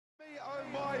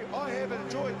my, I have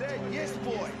enjoyed that, yes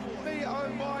boy. Me oh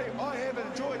my, I have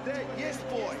enjoyed that, yes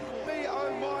boy. Me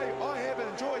oh my, I have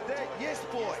enjoyed that, yes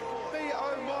boy. Me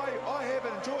oh my, I have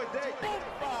enjoyed that. Me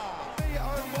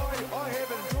oh my, I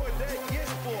have enjoyed that,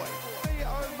 yes boy. Me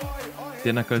oh my, I have...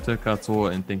 Tēnā koutou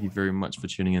katoa, and thank you very much for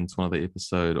tuning in to another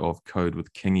episode of Code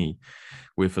with Kingy,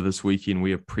 where for this weekend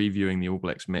we are previewing the All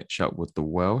Blacks matchup with the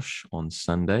Welsh on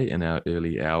Sunday in our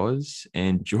early hours.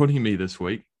 And joining me this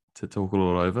week to talk it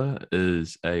all over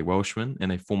is a Welshman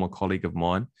and a former colleague of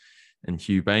mine, and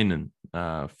Hugh Bainan.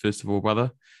 First of all,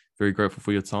 brother, very grateful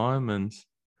for your time, and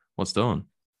what's doing?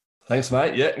 Thanks,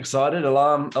 mate. Yeah, excited.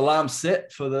 Alarm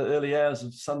set for the early hours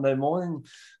of Sunday morning,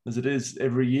 as it is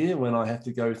every year when I have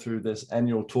to go through this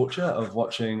annual torture of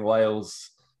watching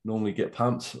Wales normally get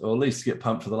pumped, or at least get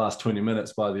pumped for the last 20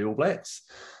 minutes by the All Blacks.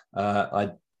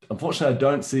 Unfortunately, I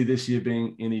don't see this year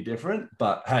being any different,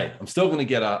 but hey, I'm still going to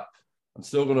get up. I'm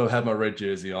still going to have my red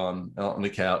jersey on out on the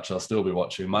couch. I'll still be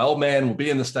watching. My old man will be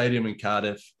in the stadium in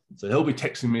Cardiff, so he'll be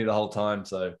texting me the whole time,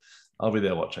 so I'll be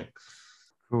there watching.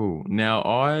 Cool. Now,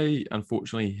 I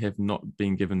unfortunately have not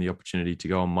been given the opportunity to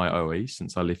go on my OE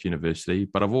since I left university,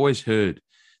 but I've always heard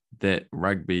that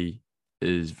rugby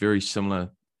is very similar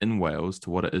in Wales to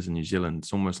what it is in New Zealand.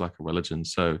 It's almost like a religion.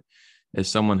 So as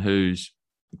someone who's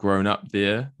grown up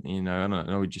there, you know, I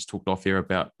know we just talked off air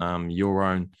about your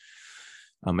own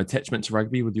attachment to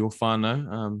rugby with your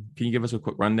whānau. Can you give us a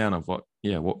quick rundown of what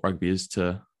rugby is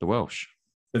to the Welsh?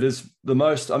 It is the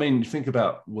most, I mean, you think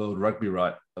about world rugby,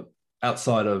 right?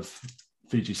 Outside of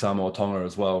Fiji, Samoa, Tonga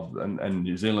as well, and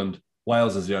New Zealand,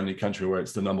 Wales is the only country where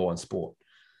it's the number one sport.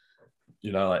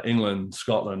 You know, like England,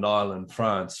 Scotland, Ireland,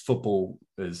 France, football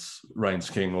reigns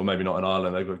king, or maybe not in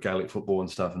Ireland, they've got Gaelic football and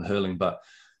stuff and hurling, but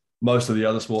most of the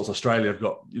other sports, Australia have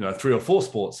got, 3 or 4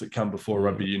 sports that come before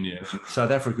rugby union. South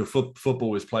Africa,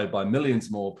 football is played by millions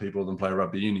more people than play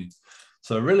rugby union.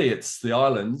 So really it's the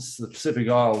islands, the Pacific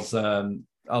Isles,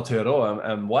 Aotearoa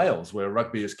and Wales, where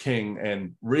rugby is king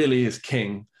and really is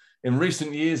king. In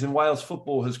recent years, in Wales,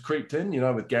 football has creeped in,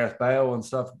 with Gareth Bale and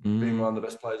stuff being one of the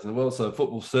best players in the world. So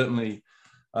football certainly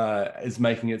is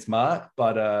making its mark,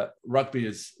 but rugby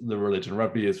is the religion.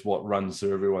 Rugby is what runs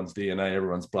through everyone's DNA,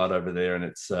 everyone's blood over there, and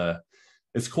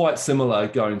it's quite similar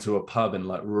going to a pub in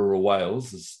like rural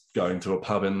Wales as going to a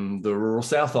pub in the rural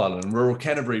South Island, rural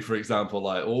Canterbury, for example.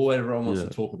 Like all everyone wants to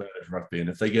talk about is rugby, and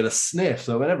if they get a sniff,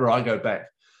 so whenever I go back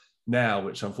now,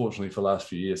 which unfortunately for the last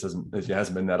few years hasn't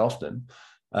been that often,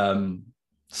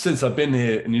 since I've been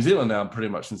here in New Zealand now, pretty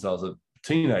much since I was a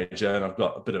teenager, and I've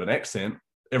got a bit of an accent,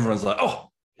 everyone's like, "Oh,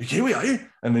 you Kiwi, are you?"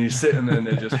 And then you sit and then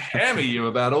they just hammer you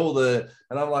about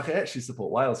and I'm like, I actually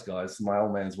support Wales, guys. My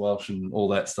old man's Welsh and all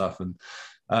that stuff. And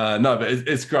no, but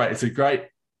it's great. It's a great,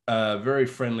 very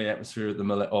friendly atmosphere at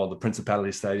the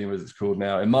Principality Stadium, as it's called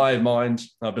now. In my mind,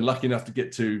 I've been lucky enough to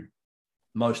get to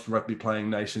most rugby playing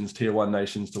nations, tier 1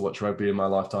 nations, to watch rugby in my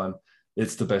lifetime.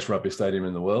 It's the best rugby stadium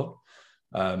in the world.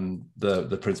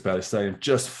 The Principality Stadium,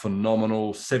 just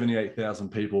phenomenal. 78,000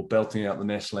 people belting out the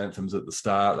national anthems at the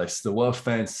start. The Welsh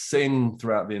fans sing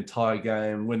throughout the entire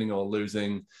game, winning or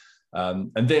losing.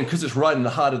 And then because it's right in the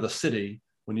heart of the city,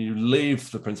 when you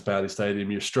leave the Principality Stadium,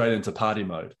 you're straight into party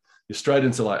mode. You're straight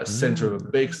into like a center of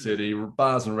a big city,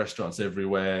 bars and restaurants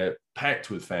everywhere, packed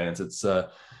with fans.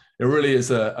 It really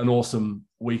is an awesome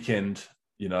weekend,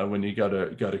 when you go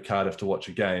to Cardiff to watch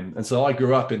a game. And so I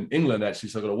grew up in England, actually.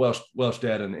 So I got a Welsh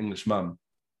dad and an English mum.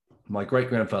 My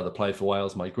great-grandfather played for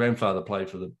Wales. My grandfather played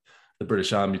for the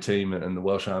British Army team and the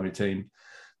Welsh Army team.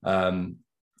 2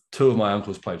 of my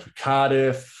uncles played for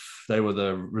Cardiff. They were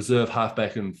the reserve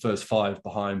halfback and first 5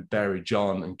 behind Barry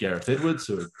John and Gareth Edwards,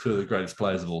 who are 2 of the greatest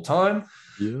players of all time.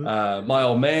 Yeah. My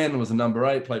old man was a number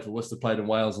 8, played for Worcester, played in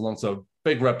Wales, alongside a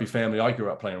big rugby family. I grew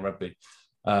up playing rugby.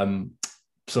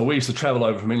 So we used to travel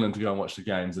over from England to go and watch the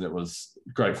games, and it was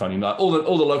great fun. All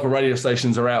the local radio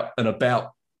stations are out and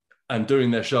about and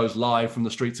doing their shows live from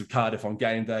the streets of Cardiff on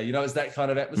game day. It's that kind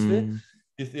of atmosphere.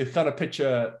 You kind of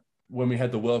picture when we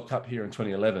had the World Cup here in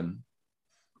 2011,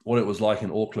 what it was like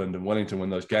in Auckland and Wellington when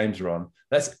those games were on.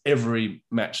 That's every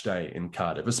match day in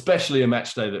Cardiff, especially a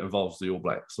match day that involves the All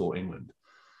Blacks or England.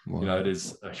 Wow. It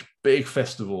is a big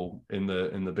festival in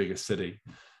the biggest city.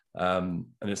 And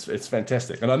it's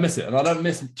fantastic, and I miss it, and I don't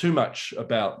miss too much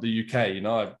about the UK.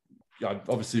 I'm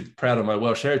obviously proud of my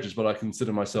Welsh heritage, but I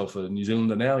consider myself a New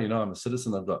Zealander now. I'm a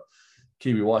citizen. I've got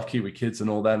Kiwi wife, Kiwi kids, and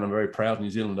all that, and I'm very proud New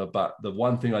Zealander. But the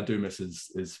one thing I do miss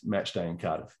is match day in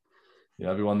Cardiff.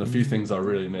 Every one of the few things I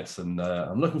really miss, and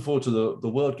I'm looking forward to the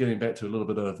world getting back to a little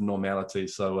bit of normality,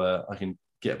 so I can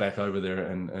get back over there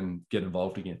and get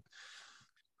involved again.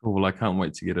 Well, I can't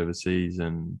wait to get overseas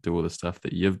and do all the stuff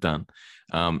that you've done.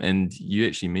 And you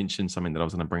actually mentioned something that I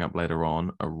was going to bring up later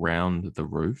on around the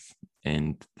roof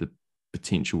and the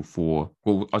potential for,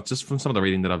 well, just from some of the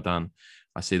reading that I've done,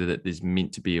 I see that there's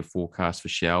meant to be a forecast for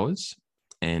showers.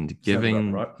 And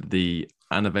given right. the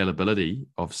unavailability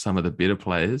of some of the better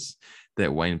players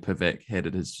that Wayne Pivac had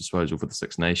at his disposal for the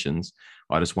Six Nations,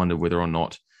 I just wonder whether or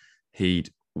not he'd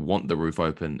want the roof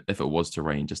open if it was to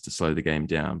rain, just to slow the game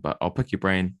down. But I'll pick your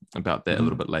brain about that a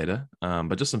little bit later.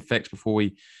 But just some facts before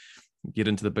we get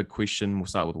into the big question. We'll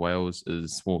start with Wales.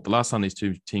 Well, the last time these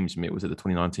two teams met was at the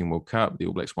 2019 World Cup. The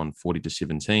All Blacks won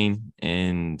 40-17.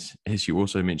 And as you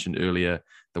also mentioned earlier,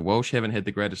 the Welsh haven't had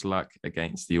the greatest luck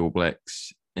against the All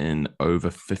Blacks in over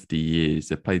 50 years.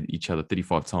 They've played each other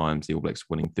 35 times, the All Blacks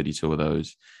winning 32 of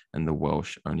those, and the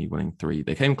Welsh only winning 3.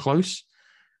 They came close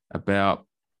about,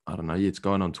 I don't know, it's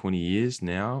going on 20 years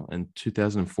now. In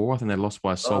 2004, I think they lost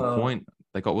by a sole point.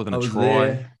 They got within a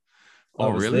try. I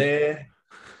was there.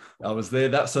 I was there.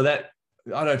 I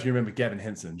don't know if you remember Gavin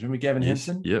Henson. Do you remember Gavin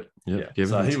Henson? Yep. Yeah.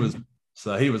 Gavin Henson.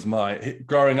 He was my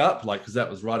growing up, like, because that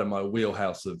was right in my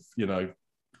wheelhouse of,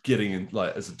 getting in,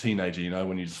 like, as a teenager,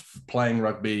 when you're just playing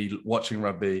rugby, watching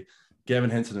rugby.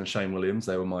 Gavin Henson and Shane Williams,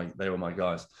 they were my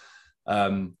guys.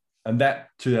 And that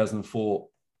 2004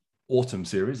 autumn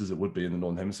series, as it would be in the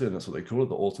Northern Hemisphere, and that's what they call it,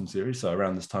 the autumn series. So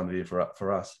around this time of the year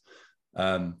for us,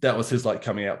 that was his like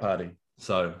coming out party.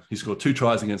 So he scored 2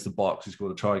 tries against the Box. He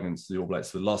scored a try against the All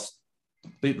Blacks. They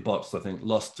beat the Box, I think,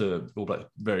 lost to All Blacks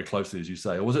very closely, as you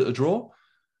say. Or was it a draw?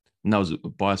 No, it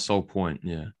was by a sole point,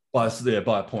 yeah. By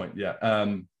a point, yeah.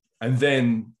 And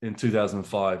then in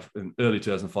 2005, in early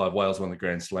 2005, Wales won the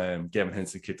Grand Slam. Gavin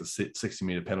Henson kicked a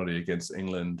 60-metre penalty against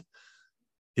England.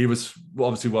 He was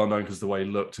obviously well known because the way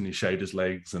he looked, and he shaved his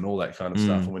legs and all that kind of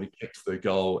stuff. And when he kicked the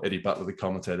goal, Eddie Butler, the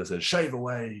commentator, said, "Shave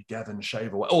away, Gavin,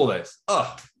 shave away." All this.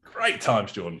 Oh, great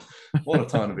times, Jordan. What a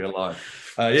time to be alive.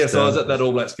 So I was at that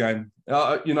All Blacks game.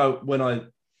 When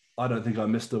I don't think I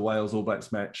missed a Wales All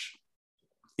Blacks match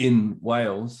in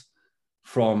Wales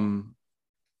from,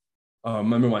 I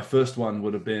remember my first one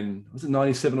would have been, was it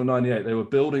 97 or 98? They were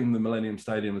building the Millennium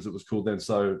Stadium, as it was called then.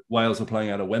 So Wales were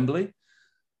playing out of Wembley,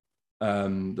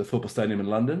 the football stadium in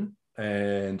London.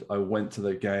 And I went to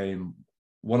the game.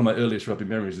 One of my earliest rugby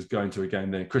memories is going to a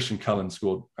game there. Christian Cullen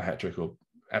scored a hat-trick, or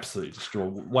absolutely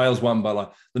destroyed. Wales won by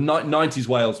the 90s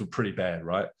Wales were pretty bad,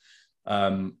 right?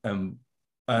 And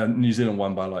New Zealand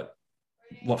won by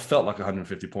what felt like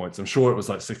 150 points. I'm sure it was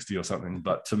like 60 or something.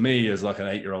 But to me, as like an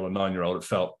 8-year-old or 9-year-old, it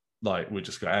felt like we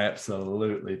just got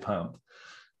absolutely pumped.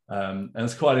 And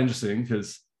it's quite interesting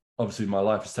because obviously my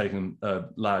life has taken a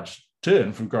large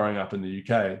turn from growing up in the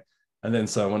UK. And then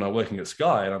so when I'm working at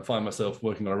Sky and I find myself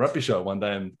working on a rugby show one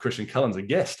day and Christian Cullen's a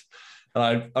guest. And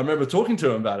I remember talking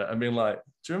to him about it and being like,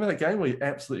 "Do you remember that game where you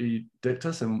absolutely dicked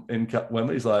us in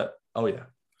Wembley?" He's like, "Oh yeah."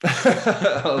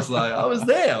 I was like, I was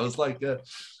there. I was like, there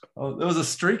was a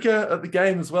streaker at the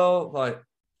game as well. Like,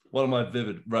 one of my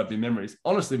vivid rugby memories.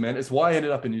 Honestly, man, it's why I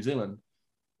ended up in New Zealand,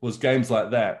 was games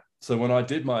like that. So when I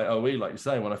did my OE, like you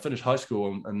say, when I finished high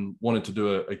school and wanted to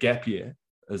do a gap year,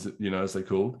 as they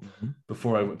called,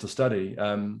 before I went to study,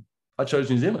 I chose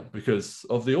New Zealand because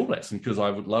of the All Blacks and because I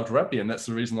would love rugby. And that's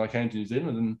the reason I came to New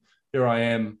Zealand. And here I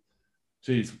am,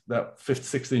 about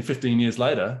 15 years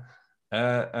later.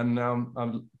 And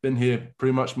I've been here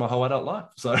pretty much my whole adult life.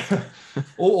 So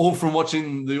all from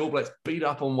watching the All Blacks beat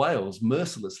up on Wales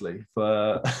mercilessly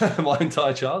for my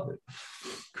entire childhood.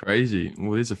 Crazy.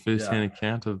 Well, there's a first-hand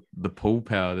account of the pull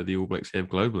power that the All Blacks have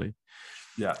globally.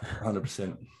 Yeah,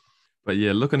 100%. But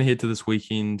yeah, looking ahead to this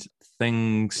weekend,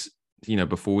 things,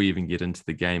 before we even get into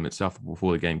the game itself,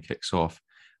 before the game kicks off,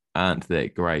 aren't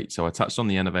that great. So I touched on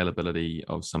the unavailability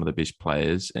of some of the best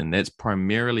players, and that's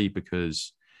primarily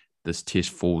because this test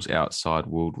falls outside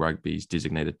World Rugby's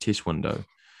designated test window.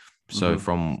 So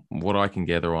from what I can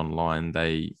gather online,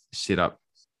 they set up,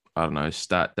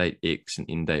 start date X and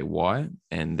end date Y,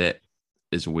 and that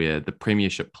is where the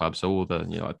Premiership clubs, so all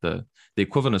the, the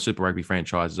equivalent of Super Rugby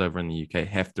franchises over in the UK,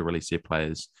 have to release their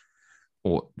players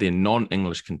or their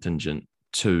non-English contingent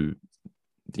to,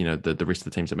 the rest of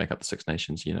the teams that make up the Six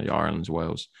Nations, Ireland,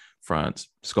 Wales, France,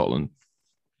 Scotland.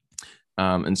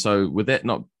 And so with that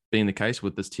not being the case,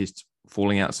 with this test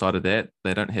falling outside of that,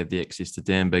 they don't have the access to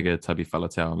Dan Biggar, Tubby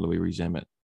Faletau, and Louis Rees-Zammit,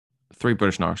 3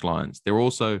 British and Irish Lions. There are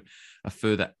also a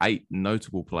further 8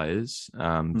 notable players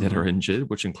that are injured,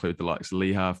 which include the likes of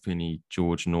Lee Halfpenny,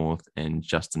 George North, and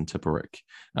Justin Tipperick.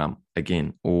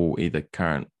 Again, all either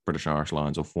current British and Irish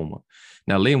Lions or former.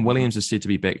 Now, Liam Williams is said to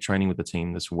be back training with the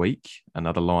team this week,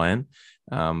 another Lion,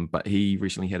 but he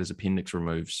recently had his appendix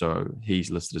removed, so he's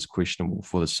listed as questionable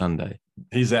for the Sunday.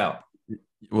 He's out.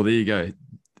 Well, there you go.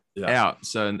 Yeah. Out.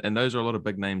 So, and those are a lot of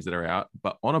big names that are out.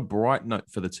 But on a bright note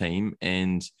for the team,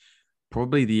 and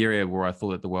probably the area where I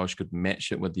thought that the Welsh could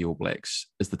match it with the All Blacks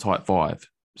is the tight five.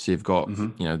 So you've got,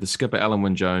 the skipper, Alan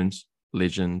Wynne-Jones,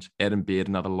 legend, Adam Baird,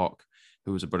 another lock,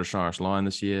 who was a British Irish Lion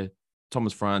this year.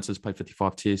 Thomas Francis played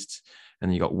 55 tests. And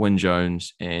then you got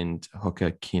Wynne-Jones and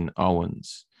hooker Ken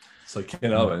Owens. So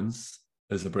Ken Owens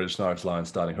is the British Irish Lions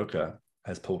starting hooker,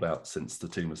 has pulled out since the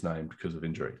team was named because of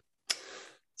injury.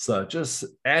 So just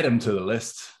add him to the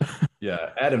list.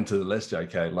 Yeah, add him to the list,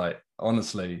 JK. Like,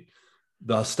 honestly,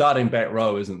 the starting back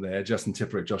row isn't there. Justin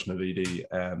Tipperick, Josh Navidi.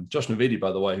 Josh Navidi,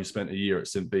 by the way, who spent a year at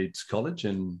St. Bede's College,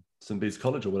 or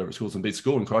whatever it's called, St. Bede's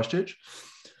School in Christchurch,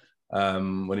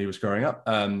 when he was growing up.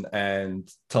 And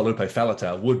Taulupe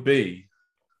Faletau would be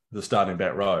the starting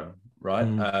back row, right?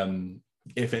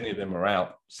 If any of them are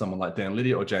out, someone like Dan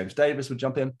Lydiate or James Davis would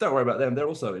jump in. Don't worry about them; they're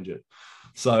also injured.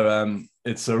 So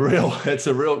it's a real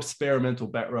experimental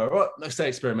back row. Or, let's say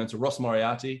experimental. Ross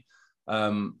Moriarty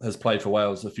has played for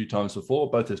Wales a few times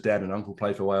before. Both his dad and uncle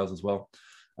play for Wales as well.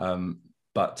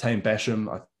 But Tame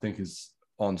Basham, I think, is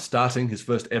on starting his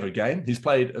first ever game. He's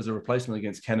played as a replacement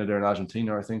against Canada and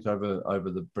Argentina, I think, over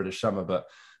the British summer. But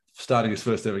starting his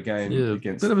first ever game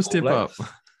against bit of a step up.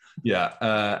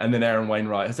 Yeah, and then Aaron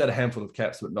Wainwright has had a handful of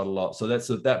caps, but not a lot. So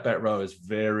that back row is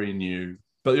very new.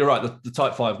 But you're right, the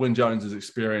tight five, Wynne-Jones is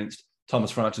experienced, Thomas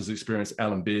Francis is experienced,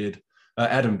 Adam Baird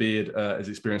is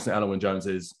experienced, and Alan Wynne-Jones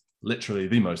is literally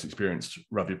the most experienced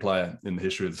rugby player in the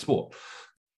history of the sport.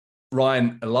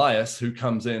 Ryan Elias, who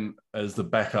comes in as the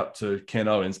backup to Ken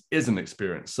Owens, isn't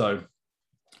experienced. So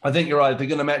I think you're right. If they're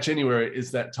going to match anywhere,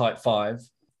 is that tight five.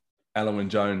 Alan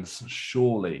Wynne-Jones,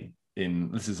 surely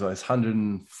this is his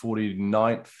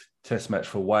 149th test match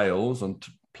for Wales, and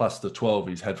plus the 12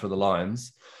 he's had for the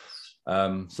Lions.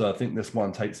 So I think this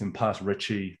one takes him past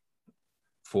Richie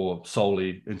for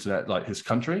solely internet, like his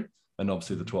country, and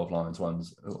obviously the 12 Lions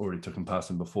ones already took him past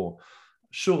him before.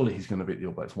 Surely he's going to beat the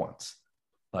All Blacks once.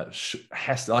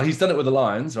 He's done it with the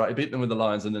Lions, right? He beat them with the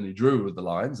Lions, and then he drew with the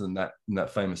Lions in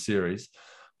that famous series.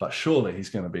 But surely he's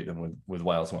going to beat them with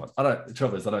Wales once. The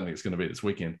trouble is, I don't think it's going to be this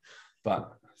weekend,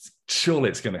 but surely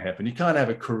it's going to happen. You can't have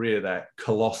a career that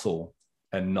colossal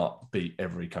and not beat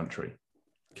every country.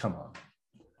 Come on.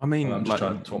 I mean, I'm just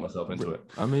trying to talk myself into it.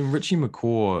 I mean, Richie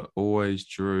McCaw always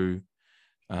drew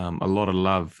a lot of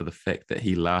love for the fact that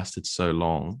he lasted so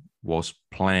long whilst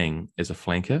playing as a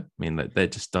flanker. I mean,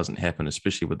 that just doesn't happen,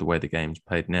 especially with the way the game's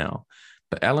played now.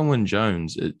 But Alan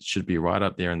Wynne-Jones, it should be right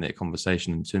up there in that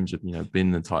conversation in terms of, being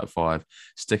in the tight five,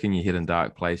 sticking your head in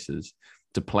dark places,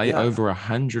 to play over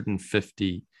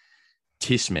 150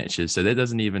 test matches. So that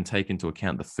doesn't even take into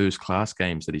account the first class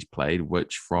games that he's played,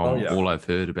 which from all I've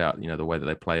heard about, the way that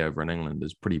they play over in England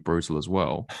is pretty brutal as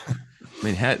well. I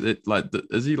mean,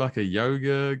 is he like a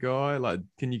yoga guy? Like,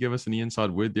 can you give us any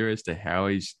inside word there as to how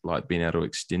he's been able to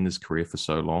extend his career for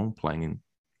so long playing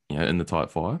in the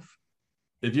tight five?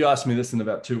 If you ask me this in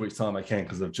about 2 weeks' time, I can,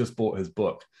 because I've just bought his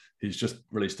book. He's just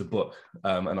released a book,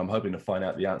 and I'm hoping to find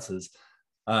out the answers.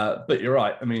 But you're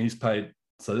right. I mean, he's played,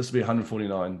 so this will be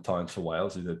 149 times for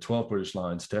Wales. He did 12 British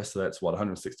Lions tests. So that's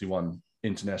 161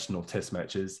 international test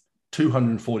matches,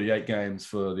 248 games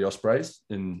for the Ospreys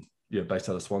based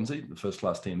out of Swansea, the first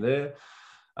class team there.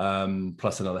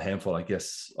 Plus another handful, I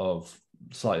guess, of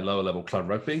slightly lower level club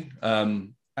rugby.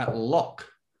 At lock,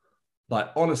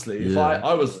 honestly, if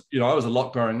I was a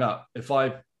lock growing up, if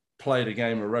I played a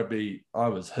game of rugby, I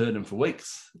was herding for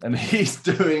weeks, and he's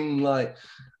doing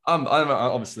I'm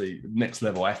obviously next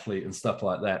level athlete and stuff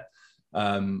like that.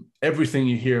 Everything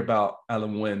you hear about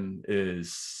Alan Wynne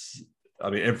is,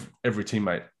 every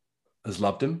teammate has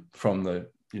loved him from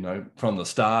the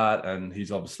start, and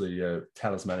he's obviously a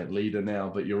talismanic leader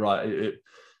now. But you're right,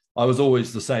 I was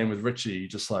always the same with Richie,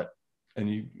 and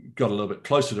you got a little bit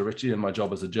closer to Richie in my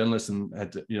job as a journalist, and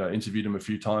had to, interviewed him a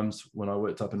few times when I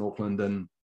worked up in Auckland, and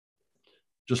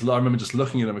I remember just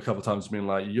looking at him a couple of times, being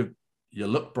like, you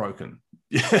look broken.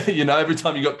 Every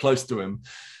time you got close to him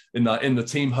in the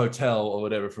team hotel or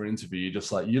whatever for an interview,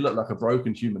 you look like a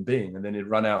broken human being. And then he'd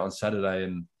run out on Saturday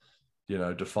and,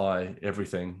 defy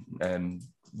everything and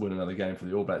win another game for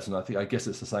the All Blacks. And I guess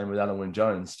it's the same with Alan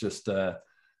Wynne-Jones, just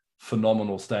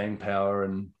phenomenal staying power.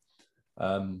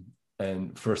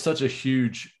 And for such a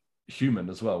huge human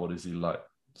as well, what is he,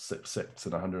 6'6"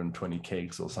 and 120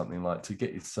 kegs or something, to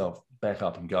get yourself back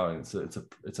up and going?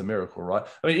 It's a miracle, right?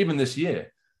 I mean, even this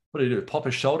year, what did he do? Pop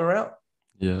his shoulder out?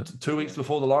 Yeah. 2 weeks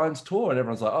before the Lions tour, and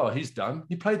everyone's like, "Oh, he's done.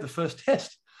 He played the first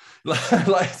test."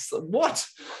 What?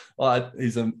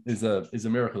 He's a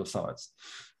miracle of science.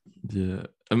 Yeah.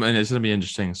 I mean, it's going to be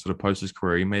interesting sort of post his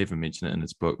career. He may even mention it in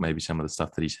his book, maybe some of the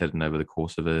stuff that he's hidden over the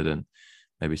course of it and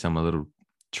maybe some of the little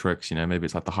tricks, maybe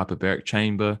it's like the hyperbaric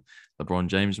chamber, LeBron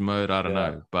James mode. I don't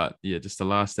know. But yeah, just to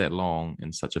last that long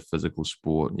in such a physical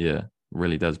sport, yeah,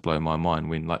 really does blow my mind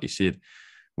when, like you said,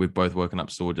 we've both woken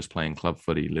up sore just playing club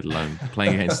footy, let alone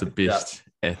playing against the best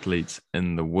athletes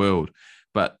in the world.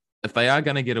 But if they are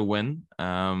going to get a win,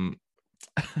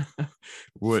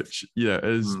 which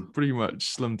is pretty much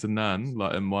slim to none,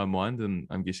 like in my mind, and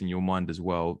I'm guessing your mind as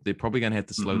well, they're probably going to have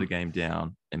to slow the game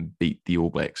down and beat the All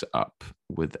Blacks up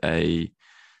with a,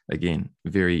 again,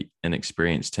 very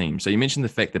inexperienced team. So you mentioned the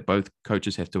fact that both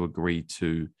coaches have to agree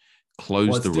to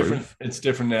close the roof. It's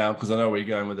different now because I know where you're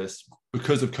going with this.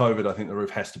 Because of COVID, I think the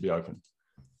roof has to be open.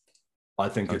 I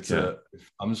think it's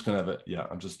I'm just going to have it. Yeah,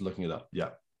 I'm just looking it up. Yeah.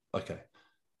 Okay.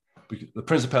 The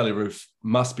Principality roof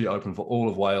must be open for all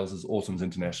of Wales as autumn's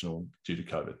international due to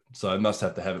COVID. So it must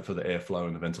have to have it for the airflow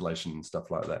and the ventilation and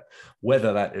stuff like that.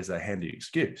 Whether that is a handy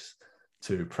excuse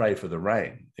to pray for the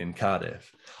rain in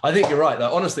Cardiff. I think you're right.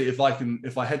 Though. Honestly, if I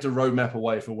had to roadmap a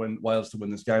way for Wales to win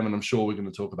this game, and I'm sure we're going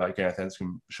to talk about Gareth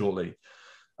Anscombe shortly,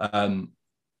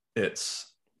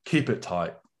 it's keep it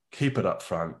tight, keep it up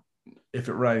front. If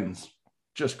it rains,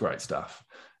 just great stuff.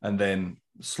 And then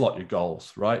slot your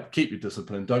goals, right? Keep your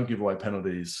discipline. Don't give away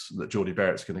penalties that Geordie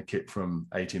Barrett's going to kick from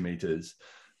 80 metres.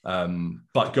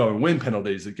 But go and win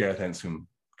penalties that Gareth Anscombe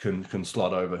can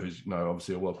slot over, who's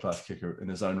obviously a world-class kicker in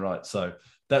his own right. So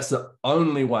that's the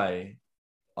only way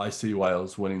I see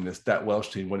Wales winning this, that Welsh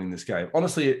team winning this game.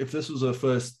 Honestly, if this was a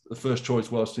first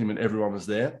choice Welsh team and everyone was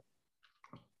there,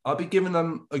 I'd be giving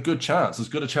them a good chance, as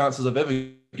good a chance as I've ever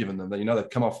given them. They've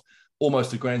come off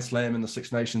almost a Grand Slam in the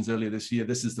Six Nations earlier this year.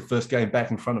 This is the first game back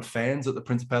in front of fans at the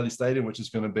Principality Stadium, which is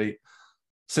going to be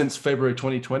since February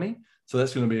 2020. So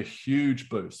that's going to be a huge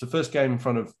boost. The first game in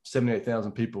front of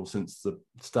 78,000 people since the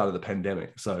start of the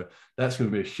pandemic. So that's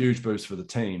going to be a huge boost for the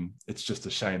team. It's just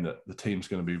a shame that the team's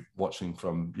going to be watching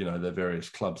from, their various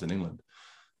clubs in England,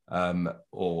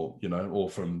 or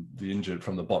from the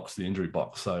injury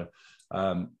box. So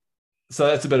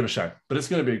that's a bit of a shame, but it's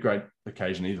going to be a great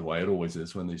occasion either way. It always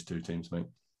is when these two teams meet.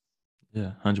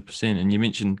 Yeah, 100%. And you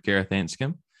mentioned Gareth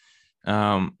Anscombe.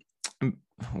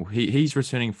 He's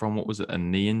returning from, what was it, a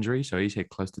knee injury? So he's had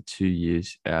close to 2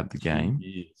 years out of the game.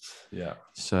 Yeah.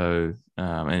 So,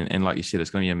 and like you said,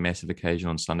 it's going to be a massive occasion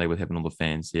on Sunday with having all the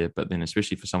fans there. But then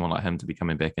especially for someone like him to be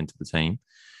coming back into the team,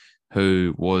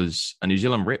 who was a New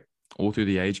Zealand rep all through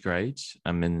the age grades,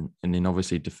 and then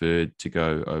obviously deferred to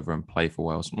go over and play for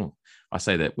Wales. Well, I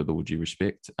say that with all due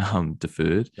respect,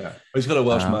 deferred. Yeah, he's got a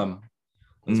Welsh mum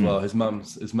as well. His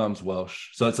mum's Welsh,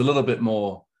 so it's a little bit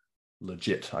more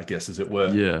legit, I guess, as it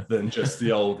were, than just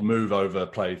the old move over,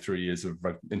 play 3 years of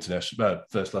international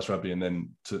first class rugby, and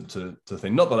then to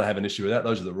think. Not that I have an issue with that;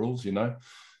 those are the rules,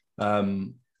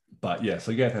 But yeah,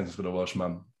 so Gareth Anscombe's got a Welsh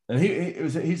mum, and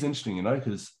he's interesting,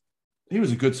 because he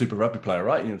was a good Super Rugby player,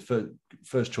 right?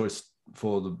 First choice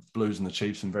for the Blues and the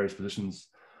Chiefs in various positions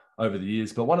over the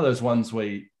years. But one of those ones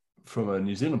where, from a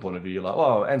New Zealand point of view, you're like,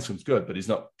 well, Anscombe's good, but he's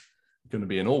not going to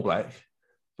be an All Black.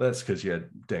 But that's because you had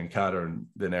Dan Carter and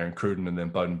then Aaron Cruden and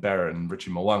then Beauden Barrett and Richie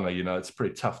Mwanga. It's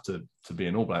pretty tough to be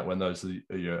an All Black when those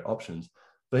are your options.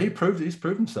 But he's proved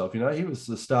himself. He was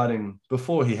the starting,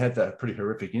 before he had that pretty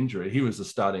horrific injury, he was the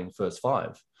starting first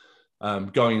five.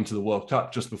 Going into the World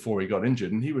Cup just before he got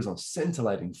injured, and he was on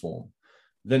scintillating form.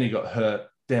 Then he got hurt.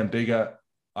 Dan Biggar,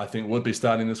 I think, would be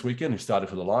starting this weekend. He started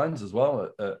for the Lions as well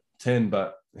at 10,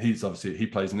 but he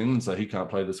plays in England, so he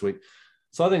can't play this week.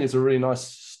 So I think it's a really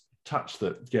nice touch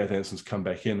that Gareth Anscombe's come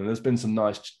back in, and there's been some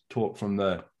nice talk from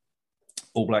the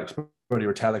All Blacks, Brodie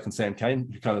Retallick and Sam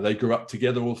Cane, who they grew up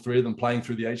together, all three of them playing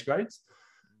through the age grades.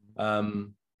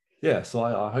 So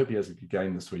I hope he has a good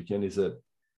game this weekend. He's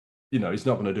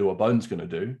not going to do what Beauden's going to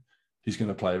do. He's going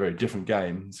to play a very different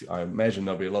game. I imagine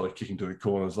there'll be a lot of kicking to the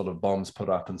corners, a lot of bombs put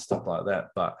up and stuff like that.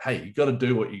 But hey, you got to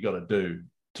do what you got to do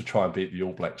to try and beat the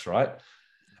All Blacks, right?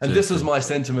 And this was my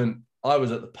sentiment. I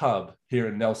was at the pub here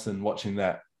in Nelson watching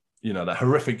that, that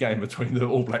horrific game between the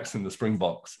All Blacks and the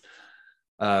Springboks.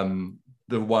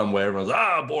 The one where everyone's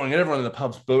boring, and everyone in the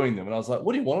pub's booing them. And I was like,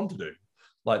 what do you want them to do?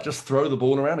 Like, just throw the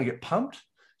ball around and get pumped?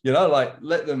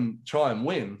 Let them try and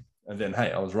win. And then,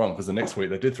 hey, I was wrong, because the next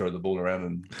week they did throw the ball around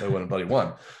and they went and bloody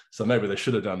won. So maybe they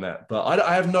should have done that. But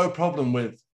I have no problem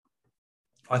with,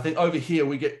 I think over here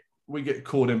we get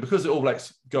caught in, because the All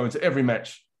Blacks go into every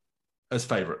match as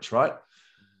favourites, right?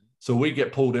 So we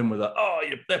get pulled in with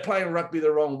they're playing rugby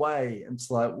the wrong way. And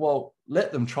it's like, well,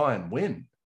 let them try and win.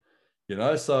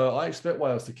 So I expect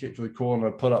Wales to kick to the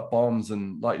corner, put up bombs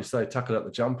and, like you say, tuck it up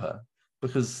the jumper,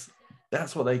 because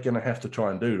That's what they're going to have to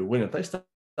try and do to win. If they start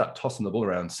tossing the ball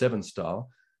around 7 style,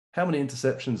 how many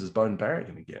interceptions is Beauden Barrett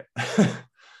going to get?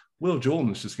 Will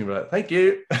Jordan's just going to be like, thank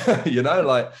you. That's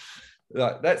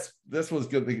what's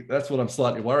good. That's what I'm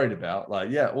slightly worried about.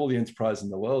 All the enterprise in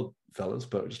the world, fellas,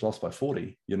 but just lost by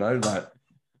 40,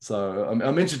 So I'm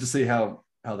interested to see how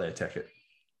they attack it.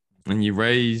 And you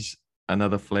raise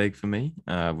another flag for me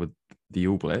with the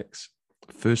All Blacks.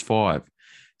 First 5.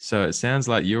 So it sounds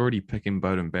like you're already picking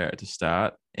Beauden Barrett to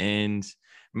start. And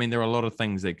I mean, there are a lot of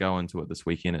things that go into it this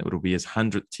weekend. It'll be his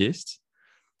 100th test.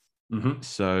 Mm-hmm.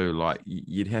 So,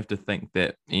 you'd have to think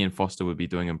that Ian Foster would be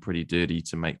doing him pretty dirty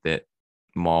to make that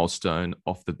milestone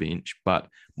off the bench. But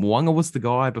Mo'unga was the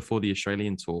guy before the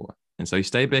Australian tour. And so he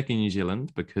stayed back in New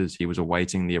Zealand because he was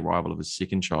awaiting the arrival of his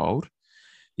second child.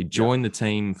 He joined the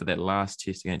team for that last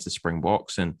test against the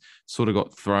Springboks and sort of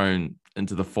got thrown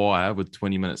into the fire with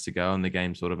 20 minutes to go and the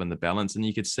game sort of in the balance. And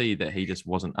you could see that he just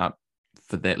wasn't up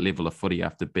for that level of footy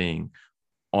after being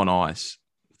on ice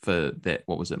for that,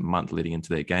 month leading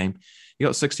into that game. He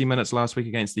got 60 minutes last week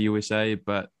against the USA,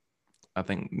 but I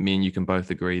think me and you can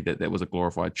both agree that that was a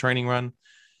glorified training run.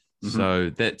 Mm-hmm. So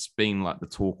that's been the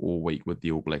talk all week with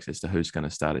the All Blacks as to who's going to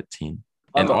start at 10.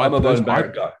 I'm a Beauden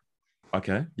Barrett guy.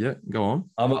 Okay, yeah, go on.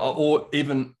 Don't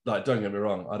get me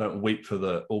wrong, I don't weep for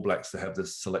the All Blacks to have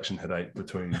this selection headache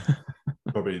between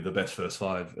probably the best first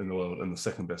 5 in the world and the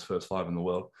second best first 5 in the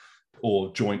world,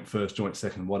 or joint first, joint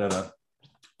second, whatever.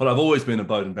 But I've always been a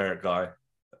Beauden Barrett guy.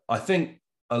 I think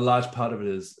a large part of it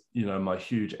is, my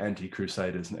huge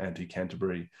anti-Crusaders and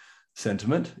anti-Canterbury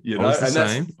sentiment. I was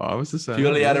the same.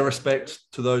 Purely out of respect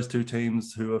to those two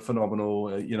teams who are phenomenal,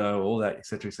 all that, et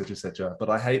cetera, et cetera, et cetera. But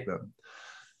I hate them.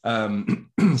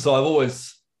 So I've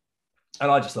always,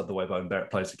 and I just love the way Beauden Barrett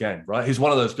plays the game, right? He's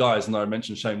one of those guys, and I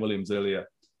mentioned Shane Williams earlier,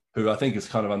 who I think is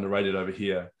kind of underrated over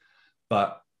here,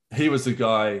 but he was the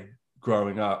guy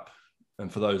growing up,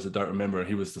 and for those that don't remember,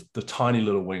 he was the tiny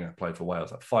little winger, played for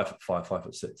Wales, 5'5",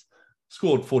 5'6",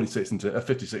 scored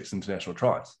 56 international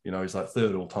tries. He's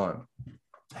 3rd all time.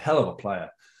 Hell of a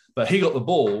player. But he got the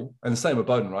ball, and the same with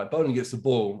Beauden, right? Beauden gets the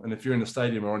ball, and if you're in the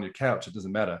stadium or on your couch, it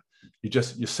doesn't matter.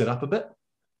 You sit up a bit.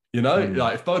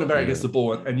 If Beauden Barrett gets the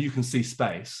ball and you can see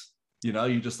space,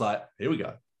 you just here we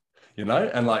go.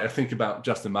 And I think about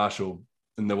Justin Marshall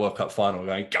in the World Cup final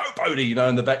going, go Bodie,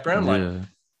 in the background.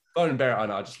 Beauden Barrett,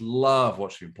 I just love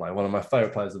watching him play. One of my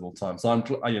favorite players of all time. So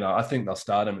I think they'll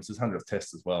start him. It's his 100th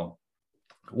test as well.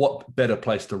 What better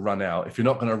place to run out if you're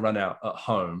not going to run out at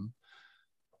home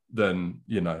than,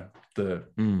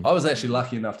 I was actually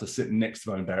lucky enough to sit next to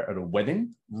Beauden Barrett at a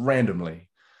wedding randomly.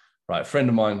 Right, a friend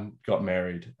of mine got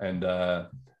married, and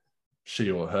she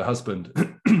or her husband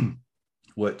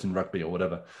worked in rugby or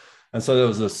whatever, and so there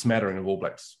was a smattering of All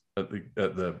Blacks at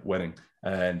the wedding,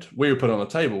 and we were put on a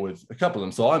table with a couple of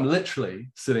them. So I'm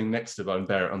literally sitting next to Beauden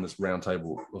Barrett on this round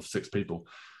table of 6 people,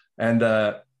 and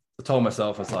I told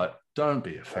myself, I was like, don't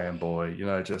be a fanboy,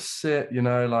 just sit,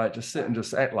 just sit and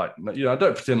just act like,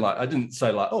 don't pretend I didn't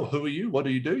say oh, who are you? What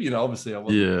do you do? Obviously I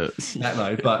wasn't that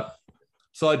no, but.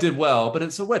 So I did well, but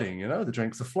it's a wedding, the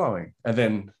drinks are flowing. And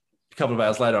then a couple of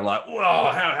hours later, I'm like, whoa,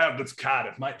 how good's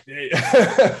Cardiff, mate?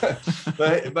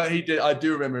 but he did. I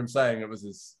do remember him saying it was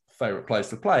his favourite place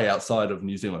to play outside of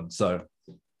New Zealand. So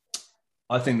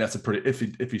I think that's a pretty,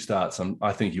 if he starts,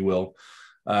 I think he will.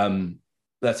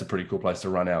 That's a pretty cool place to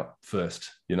run out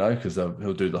first, because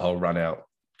he'll do the whole run out,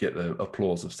 get the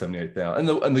applause of 78,000.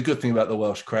 And the good thing about the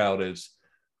Welsh crowd is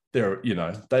they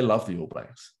love the All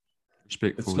Blacks.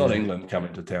 It's not England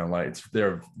coming to town.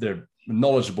 They're a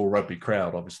knowledgeable rugby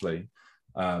crowd, obviously.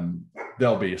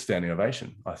 There'll be a standing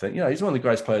ovation, I think. He's one of the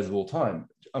greatest players of all time.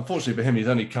 Unfortunately for him, he's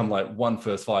only come one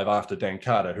first 5 after Dan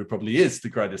Carter, who probably is the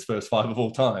greatest first 5 of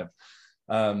all time.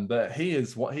 But he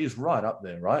is right up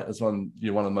there, right? As one of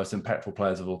the most impactful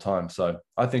players of all time. So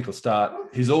I think he'll start.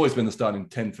 He's always been the starting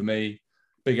 10 for me.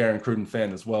 Big Aaron Cruden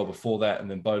fan as well before that,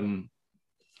 and then Beauden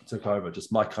took over,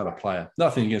 just my kind of player.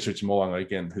 Nothing against Richie Mo'unga,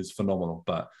 again, who's phenomenal,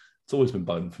 but it's always been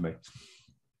Beauden for me.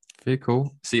 Very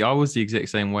cool. See, I was the exact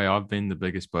same way. I've been the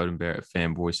biggest Beauden Barrett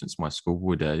fanboy since my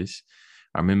schoolboy days.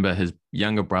 I remember his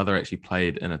younger brother actually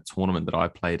played in a tournament that I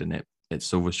played in at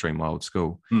Silverstream, my old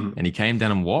school, and he came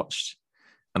down and watched.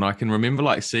 And I can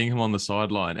remember seeing him on the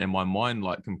sideline, and my mind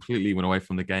completely went away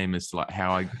from the game as to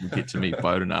how I would get to meet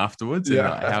Beauden afterwards, and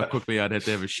how quickly I'd have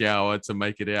to have a shower to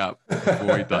make it out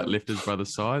before he left his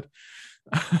brother's side.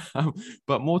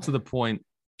 But more to the point,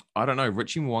 I don't know.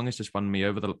 Richie Mo'unga's just won me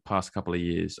over the past couple of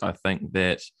years. I think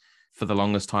that for the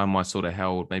longest time, I sort of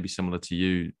held, maybe similar to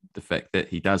you, the fact that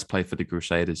he does play for the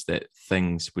Crusaders, that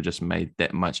things were just made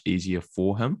that much easier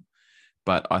for him.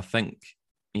 But I think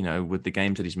you know, with the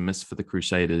games that he's missed for the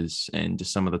Crusaders and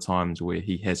just some of the times where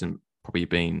he hasn't probably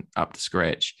been up to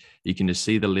scratch, you can just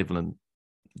see the level and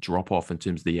drop off in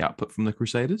terms of the output from the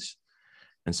Crusaders.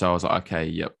 And so I was like, okay,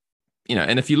 yep. You know,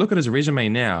 and if you look at his resume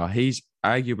now, he's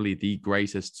arguably the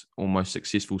greatest, almost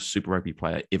successful Super Rugby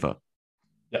player ever.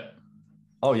 Yeah.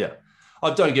 Oh, yeah.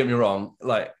 Oh, don't get me wrong.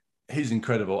 Like, he's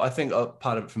incredible. I think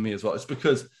part of it for me as well is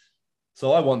because,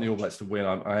 so I want the All Blacks to win.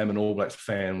 I am an All Blacks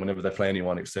fan whenever they play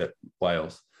anyone except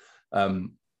Wales.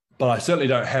 But I certainly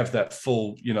don't have that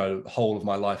full, you know, whole of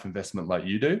my life investment like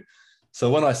you do. So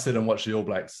when I sit and watch the All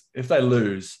Blacks, if they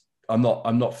lose, I'm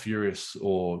not furious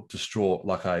or distraught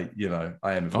like I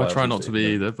am. I try not to be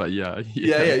either, but yeah,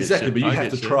 exactly. But you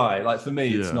have to try. Like for me,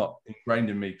 it's Yeah. not ingrained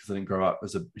in me because I didn't grow up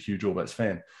as a huge All Blacks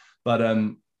fan. But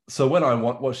so when I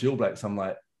watch the All Blacks, I'm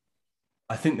like,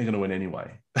 I think they're going to win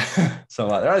anyway. So I'm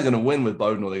like, they're either going to win with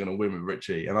Bowden or they're going to win with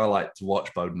Richie. And I like to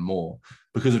watch Bowden more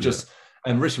because of just,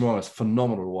 and Richie Mo'unga is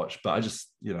phenomenal to watch, but I just,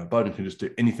 you know, Bowden can just do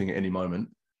anything at any moment.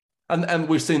 And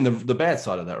we've seen the bad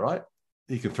side of that, right?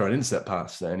 He can throw an intercept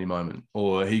pass at any moment,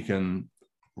 or he can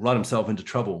run himself into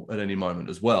trouble at any moment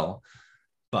as well.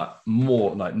 But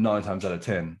more like 9 times out of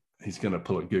 10, he's going to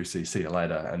pull a goosey, see you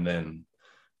later, and then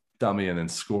dummy and then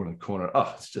score in a corner.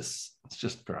 Oh, it's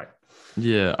just great.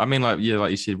 Yeah, I mean, like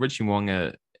you said, Richie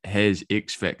Mo'unga has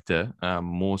X factor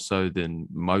more so than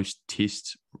most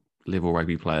Test level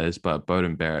rugby players, but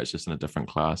Beauden Barrett's just in a different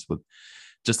class with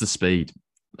just the speed.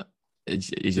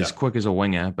 He's as quick as a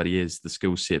winger, but he has the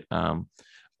skill set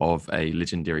of a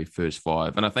legendary first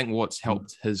five. And I think what's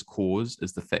helped his cause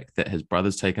is the fact that his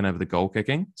brother's taken over the goal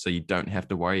kicking, so you don't have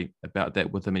to worry about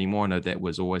that with him anymore. I know that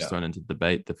was always thrown into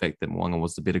debate, the fact that Mo'unga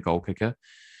was the better goal kicker.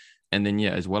 And then,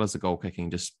 as well as the goal kicking,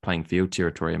 just playing field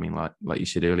territory. I mean, like you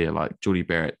said earlier, like Jordie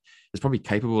Barrett is probably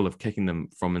capable of kicking them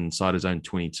from inside his own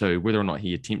 22. Whether or not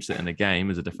he attempts it in a game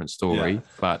is a different story. Yeah.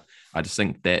 But I just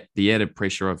think that the added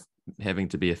pressure of having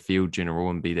to be a field general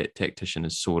and be that tactician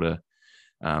is sort of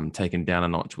taken down a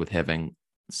notch with having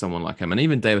someone like him. And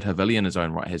even David Havili in his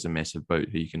own right has a massive boot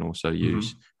who you can also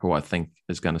use, who I think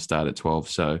is going to start at 12.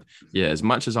 So, as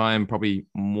much as I am probably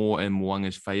more in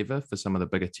Mo'unga's favour for some of the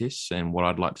bigger tests and what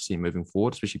I'd like to see moving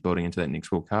forward, especially building into that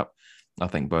next World Cup, I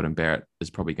think Beauden Barrett is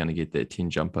probably going to get that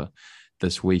 10 jumper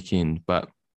this weekend. But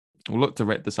we'll look to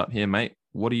wrap this up here, mate.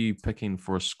 What are you picking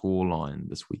for a scoreline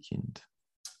this weekend?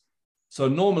 So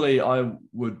normally I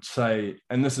would say,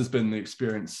 and this has been the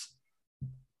experience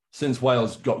since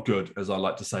Wales got good, as I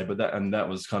like to say, but that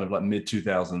was kind of like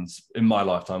mid-2000s in my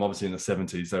lifetime. Obviously in the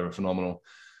 70s, they were phenomenal.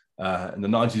 In the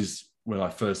 90s, when I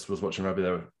first was watching rugby,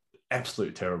 they were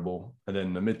absolutely terrible. And then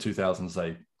in the mid-2000s,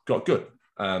 they got good.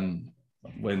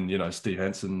 When, you know, Steve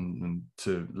Hansen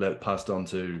passed on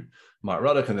to Mike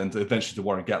Ruddock and then eventually to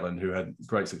Warren Gatland, who had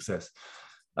great success.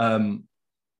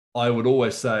 I would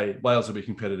always say Wales will be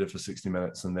competitive for 60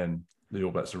 minutes and then the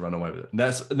All Blacks will run away with it. And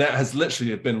that has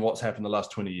literally been what's happened the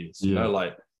last 20 years. You know,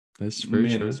 like that's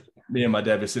very true. Me and my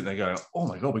dad were sitting there going, oh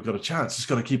my God, we've got a chance. Just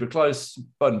got to keep it close.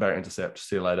 Beauden Barrett intercept,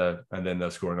 see you later. And then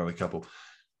they'll score another couple.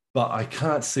 But I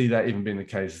can't see that even being the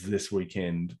case this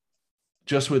weekend,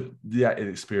 just with the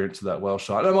experience of that Welsh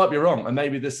side. I might be wrong. And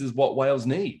maybe this is what Wales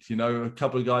need. You know, a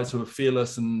couple of guys who are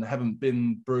fearless and haven't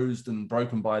been bruised and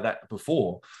broken by that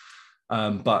before.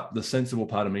 But the sensible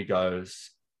part of me goes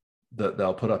that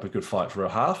they'll put up a good fight for a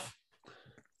half.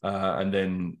 And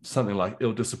then something like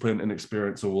ill-discipline,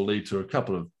 inexperience, or will lead to a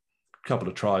couple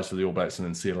of tries for the All Blacks and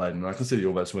then see you later. And I can see the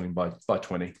All Blacks winning by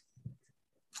 20.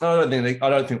 I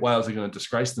don't think Wales are going to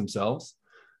disgrace themselves,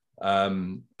 but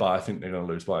I think they're going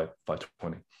to lose by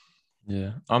 20.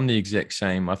 Yeah, I'm the exact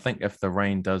same. I think if the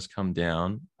rain does come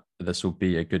down, this will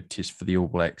be a good test for the All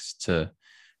Blacks to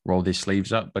roll their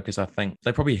sleeves up, because I think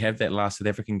they probably have that last South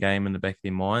African game in the back of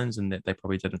their minds and that they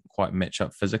probably didn't quite match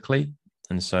up physically.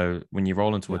 And so when you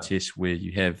roll into a test where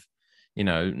you have, you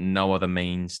know, no other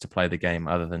means to play the game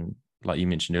other than, like you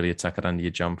mentioned earlier, tuck it under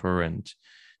your jumper and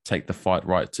take the fight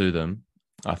right to them,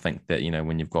 I think that, you know,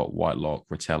 when you've got Whitelock,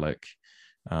 Retallick,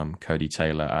 Cody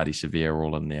Taylor, Ardie Savea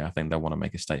all in there, I think they want to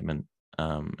make a statement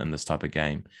in this type of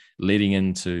game, leading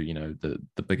into, you know, the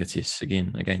bigger tests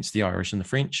again against the Irish and the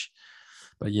French.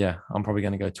 But yeah, I'm probably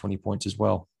going to go 20 points as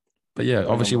well. But yeah,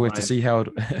 obviously we have to see how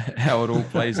it all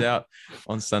plays out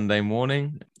on Sunday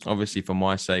morning. Obviously, for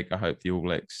my sake, I hope the All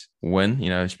Blacks win, you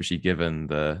know, especially given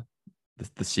the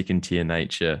second tier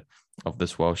nature of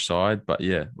this Welsh side. But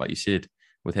yeah, like you said,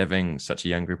 with having such a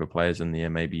young group of players in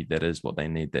there, maybe that is what they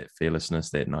need, that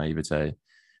fearlessness, that naivete.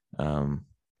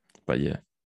 But yeah,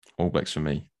 All Blacks for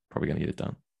me, probably going to get it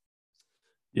done.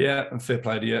 Yeah, and fair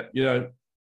play to you. You know,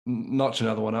 notch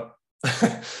another one up.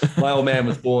 My old man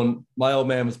was born in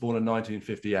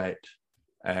 1958,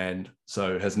 and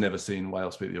so has never seen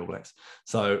Wales beat the All Blacks.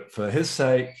 So for his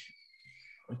sake,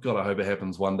 God, I hope it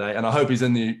happens one day, and I hope he's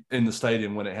in the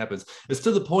stadium when it happens. It's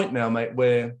to the point now, mate,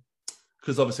 where,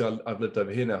 because obviously I've lived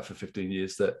over here now for 15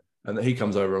 years, and that he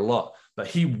comes over a lot, but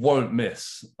he won't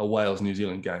miss a Wales-New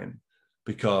Zealand game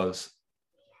because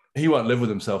he won't live with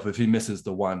himself if he misses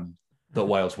the one that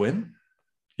Wales win.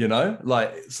 You know,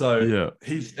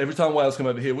 he's every time Wales come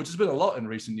over here, which has been a lot in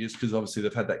recent years, because obviously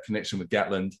they've had that connection with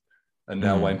Gatland and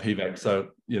now Wayne Pivac. So,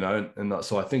 you know,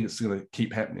 so I think it's going to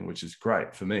keep happening, which is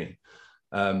great for me.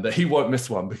 That he won't miss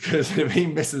one, because if he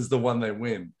misses the one they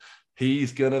win,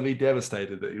 he's going to be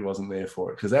devastated that he wasn't there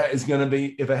for it. Because that is going to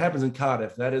be, if it happens in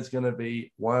Cardiff, that is going to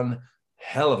be one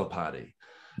hell of a party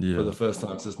for the first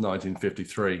time since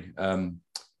 1953.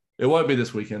 It won't be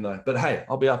this weekend though, but hey,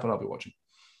 I'll be up and I'll be watching.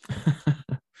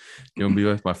 You'll be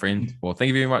with my friend. Well, thank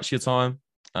you very much for your time.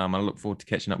 I look forward to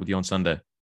catching up with you on Sunday.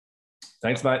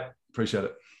 Thanks, mate. Appreciate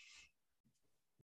it.